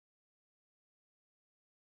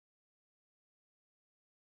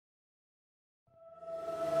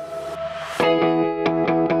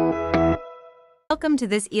Welcome to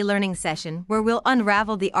this e-learning session where we'll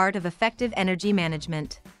unravel the art of effective energy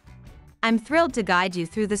management. I'm thrilled to guide you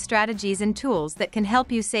through the strategies and tools that can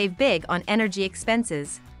help you save big on energy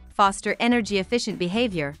expenses, foster energy-efficient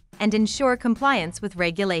behavior, and ensure compliance with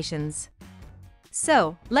regulations.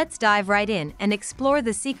 So, let's dive right in and explore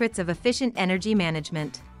the secrets of efficient energy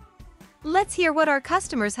management. Let's hear what our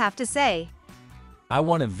customers have to say. I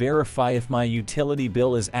want to verify if my utility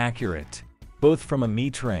bill is accurate, both from a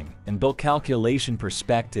metering and bill calculation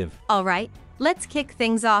perspective. Alright, let's kick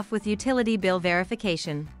things off with utility bill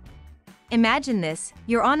verification. Imagine this,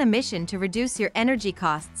 you're on a mission to reduce your energy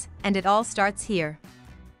costs, and it all starts here.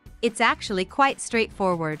 It's actually quite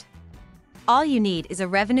straightforward. All you need is a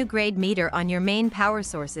revenue-grade meter on your main power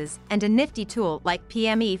sources and a nifty tool like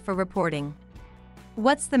PME for reporting.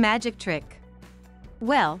 What's the magic trick?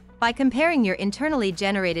 Well, by comparing your internally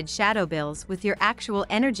generated shadow bills with your actual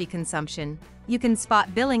energy consumption, you can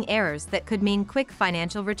spot billing errors that could mean quick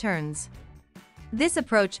financial returns. This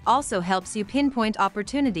approach also helps you pinpoint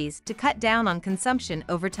opportunities to cut down on consumption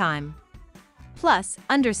over time. Plus,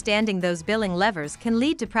 understanding those billing levers can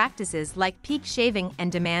lead to practices like peak shaving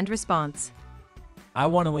and demand response. I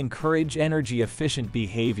want to encourage energy-efficient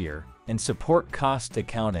behavior and support cost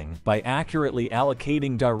accounting by accurately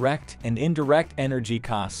allocating direct and indirect energy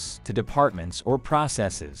costs to departments or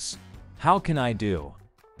processes. How can I do?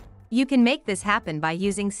 You can make this happen by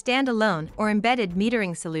using standalone or embedded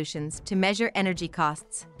metering solutions to measure energy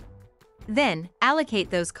costs. Then, allocate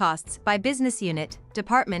those costs by business unit,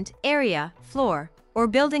 department, area, floor, or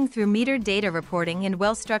building through metered data reporting and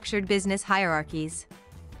well-structured business hierarchies.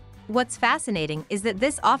 What's fascinating is that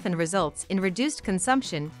this often results in reduced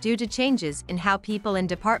consumption due to changes in how people and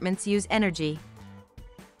departments use energy.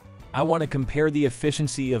 I want to compare the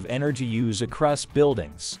efficiency of energy use across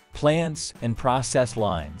buildings, plants, and process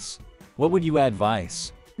lines. What would you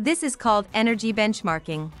advise? This is called energy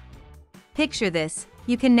benchmarking. Picture this,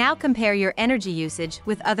 you can now compare your energy usage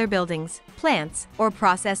with other buildings, plants, or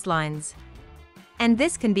process lines. And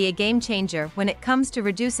this can be a game changer when it comes to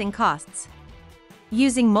reducing costs.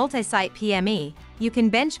 Using multi-site PME, you can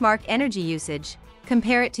benchmark energy usage,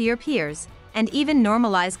 compare it to your peers, and even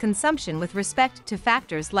normalize consumption with respect to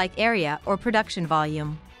factors like area or production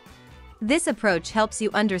volume. This approach helps you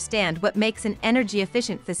understand what makes an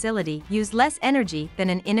energy-efficient facility use less energy than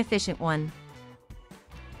an inefficient one.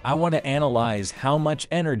 I want to analyze how much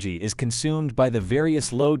energy is consumed by the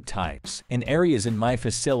various load types and areas in my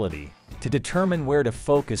facility to determine where to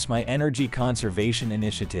focus my energy conservation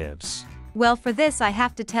initiatives. Well, for this I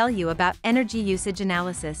have to tell you about energy usage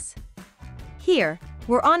analysis. Here,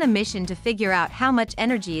 we're on a mission to figure out how much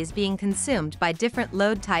energy is being consumed by different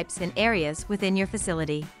load types and areas within your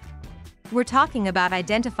facility. We're talking about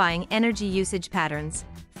identifying energy usage patterns,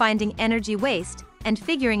 finding energy waste, and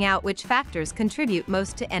figuring out which factors contribute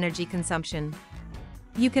most to energy consumption.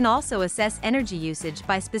 You can also assess energy usage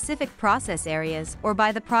by specific process areas or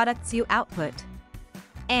by the products you output.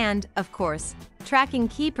 And, of course, tracking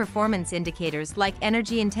key performance indicators like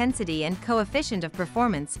energy intensity and coefficient of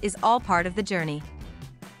performance is all part of the journey.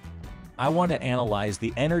 I want to analyze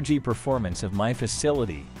the energy performance of my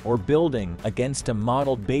facility or building against a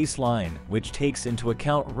modeled baseline which takes into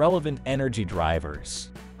account relevant energy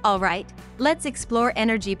drivers. Alright, let's explore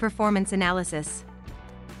energy performance analysis.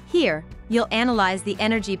 Here, you'll analyze the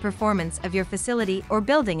energy performance of your facility or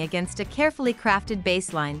building against a carefully crafted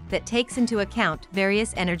baseline that takes into account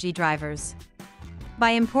various energy drivers.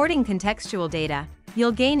 By importing contextual data,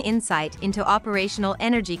 you'll gain insight into operational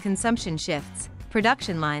energy consumption shifts,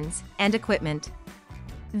 production lines, and equipment.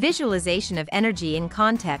 Visualization of energy in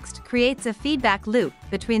context creates a feedback loop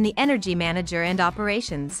between the energy manager and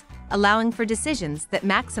operations, allowing for decisions that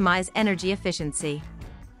maximize energy efficiency.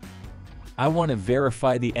 I want to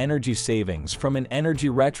verify the energy savings from an energy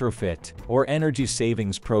retrofit or energy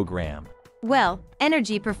savings program. Well,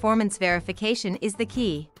 energy performance verification is the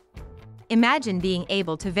key. Imagine being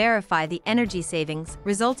able to verify the energy savings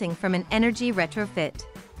resulting from an energy retrofit.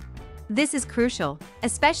 This is crucial,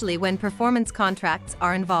 especially when performance contracts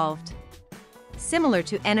are involved. Similar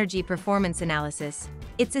to energy performance analysis,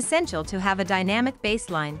 it's essential to have a dynamic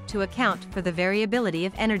baseline to account for the variability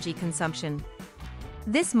of energy consumption.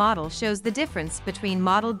 This model shows the difference between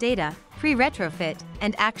modeled data, pre-retrofit,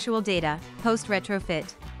 and actual data,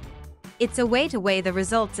 post-retrofit. It's a way to weigh the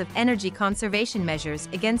results of energy conservation measures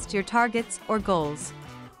against your targets or goals.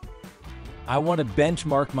 I want to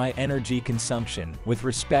benchmark my energy consumption with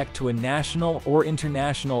respect to a national or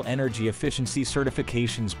international energy efficiency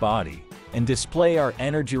certifications body. and display our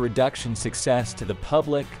energy reduction success to the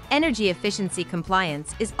public. Energy efficiency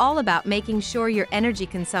compliance is all about making sure your energy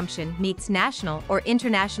consumption meets national or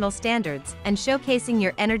international standards and showcasing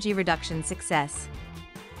your energy reduction success.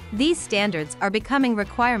 These standards are becoming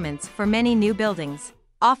requirements for many new buildings,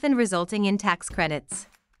 often resulting in tax credits.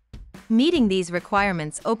 Meeting these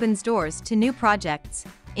requirements opens doors to new projects,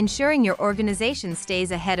 ensuring your organization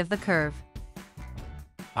stays ahead of the curve.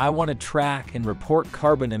 I want to track and report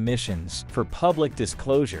carbon emissions for public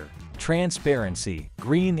disclosure, transparency,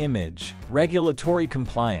 green image, regulatory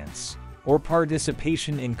compliance, or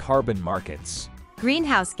participation in carbon markets.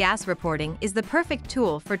 Greenhouse gas reporting is the perfect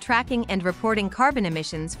tool for tracking and reporting carbon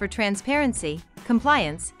emissions for transparency,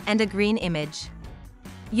 compliance, and a green image.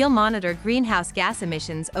 You'll monitor greenhouse gas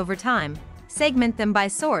emissions over time, segment them by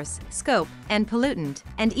source, scope, and pollutant,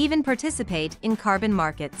 and even participate in carbon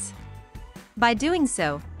markets. By doing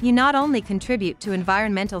so, you not only contribute to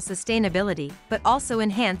environmental sustainability but also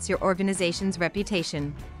enhance your organization's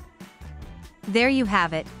reputation. There you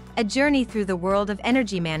have it, a journey through the world of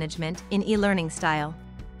energy management in e-learning style.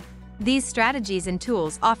 These strategies and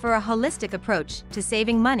tools offer a holistic approach to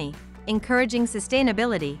saving money, encouraging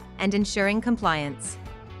sustainability, and ensuring compliance.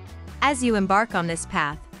 As you embark on this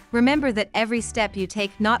path, remember that every step you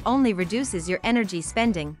take not only reduces your energy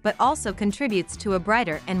spending but also contributes to a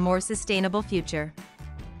brighter and more sustainable future.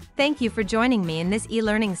 Thank you for joining me in this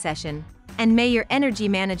e-learning session, and may your energy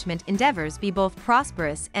management endeavors be both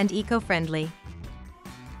prosperous and eco-friendly.